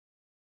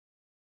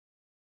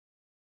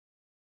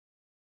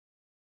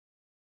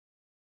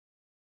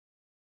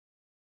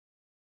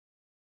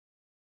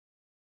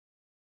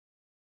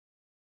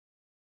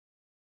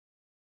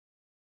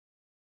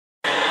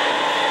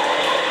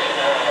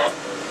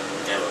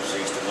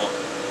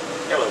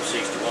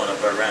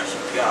start around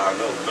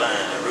Chicago,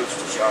 Blind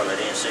Rooster, Charlotte,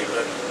 NC,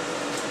 look.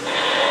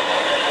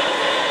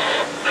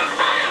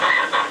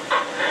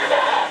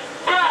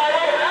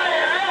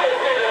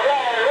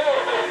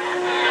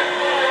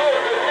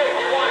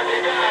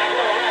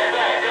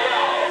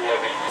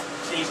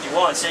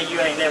 One say you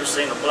ain't never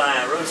seen a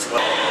blind rooster.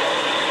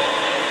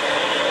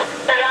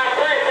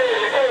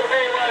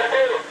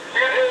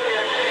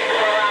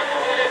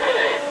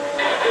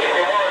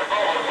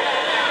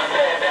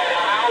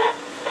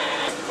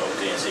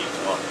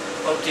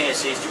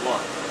 $10.61.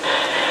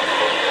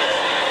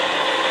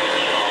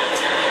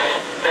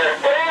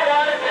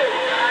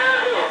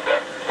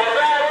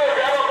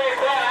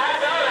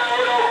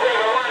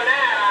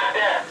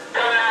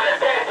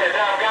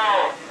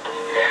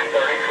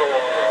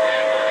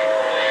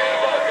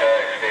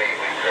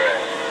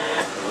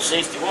 Well,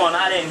 61,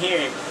 I didn't hear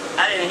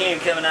him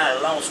coming out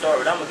of the Lone Star,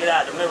 but I'm gonna get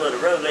out in the middle of the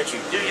road, let you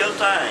do your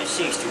thing.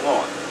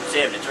 61,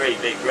 73,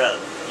 big brother.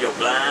 Your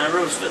Blind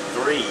Rooster,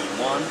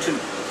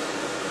 312.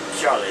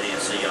 Charlotte,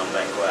 NC, on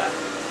back quiet.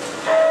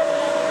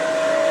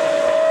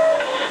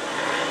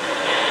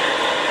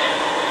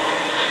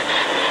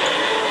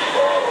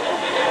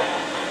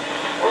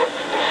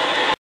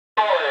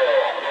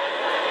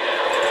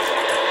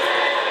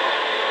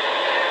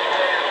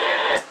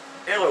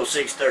 Hello,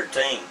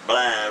 613,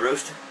 Blind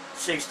Rooster.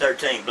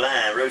 613,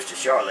 Blind Rooster,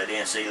 Charlotte,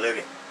 NC,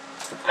 looking.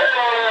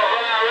 Hello,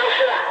 Blind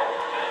Rooster.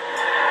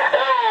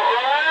 Hello,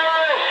 Blind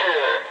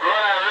Rooster.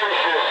 Blind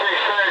Rooster,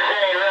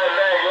 613, right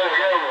back, let's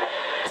go.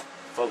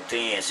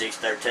 410,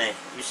 613.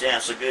 You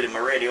sound so good in my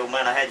radio,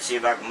 man, I had to see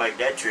if I could make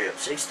that trip.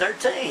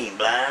 613,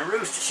 Blind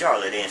Rooster,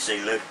 Charlotte,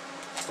 NC, look.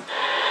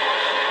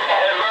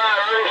 Hey, Blind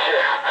Rooster,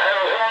 that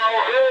was all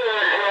good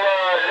until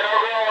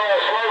doggone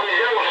Smoky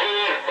Joe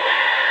kid.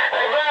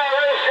 Hey, Blind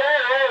Rooster, I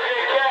had a real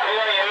good copy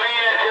on you,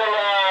 man, until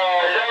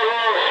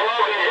doggone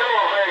Smoky Joe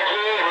there,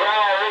 kid.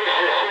 Blind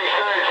Rooster,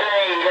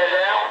 613, got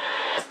down?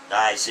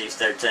 Alright,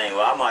 613.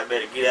 Well, I might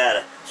better get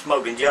out of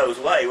Smoking Joe's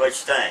way. What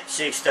you think?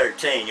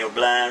 613, your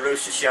Blind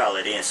Rooster,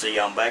 Charlotte, NC,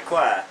 on back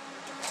quiet.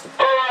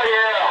 Oh,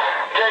 yeah.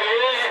 Take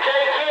it easy,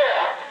 take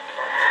care.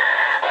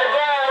 Hey,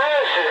 Blind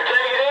Rooster,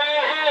 take it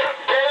easy,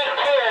 take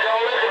care.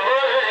 Don't let the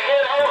buzzers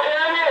get hold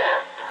of you.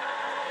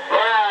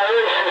 Blind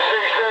Rooster,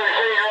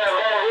 613, right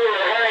back with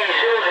the green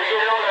shoulder,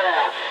 get on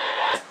that.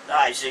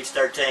 Alright,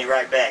 613,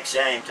 right back.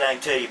 Same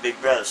thing to you,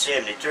 big brother.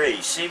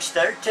 73,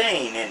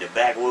 613 in the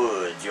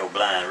backwoods. Your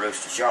Blind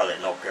Rooster, Charlotte,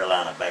 North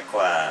Carolina, back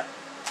quiet.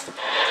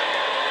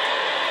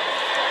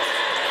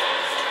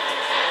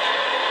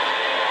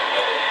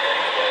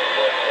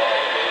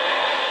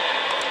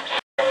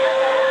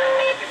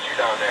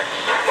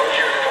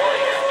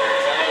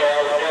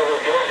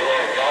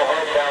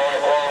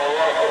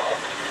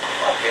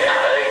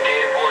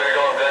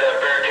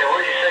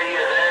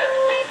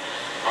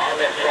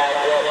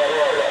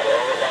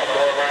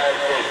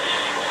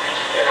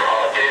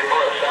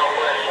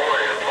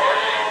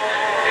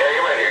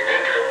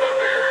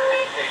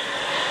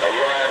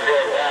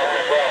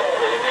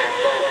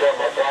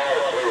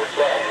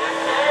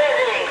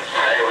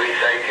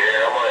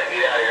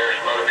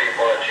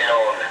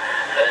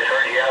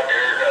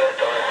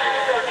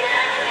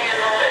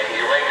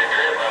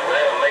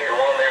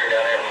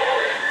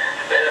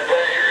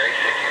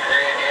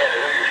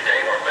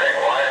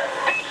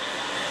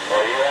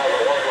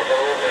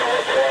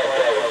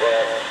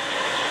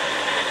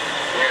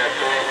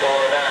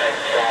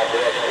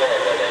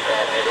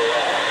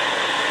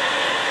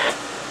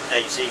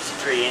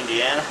 $8.63,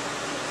 Indiana.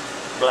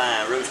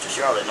 Blind Rooster,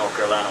 Charlotte, North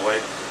Carolina, wave.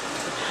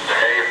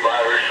 Hey,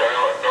 Blind Rooster,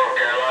 Charlotte, North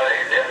Carolina.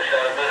 You definitely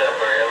sound good up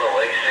there. Hello,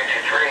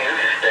 863,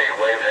 Hoosier State,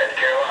 waving at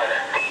Carolina.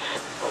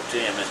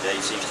 410, Mr.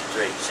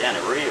 863.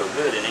 Sounded real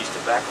good in East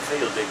Tobacco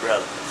Field, big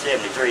brother.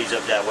 73's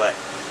up that way.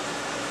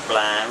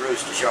 Blind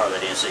Rooster,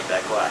 Charlotte, NC,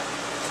 back quiet.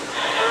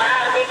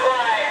 Be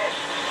quiet.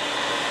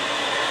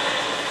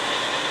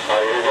 Oh,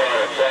 you're going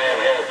to Sam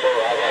Hill, too.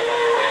 I got no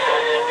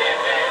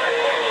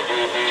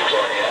DBs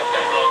on you.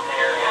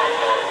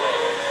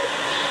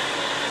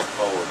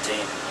 410.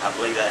 I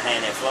believe that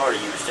hand in Florida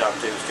you was talking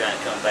to was trying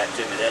to come back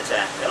to me that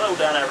time. Hello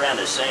down there around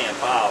the sand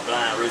pile,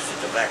 Blind Rooster,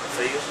 Tobacco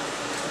Fields.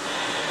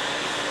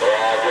 Well,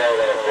 I drove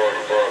that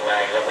 44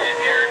 Magnum in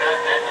here,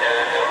 not that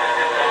time.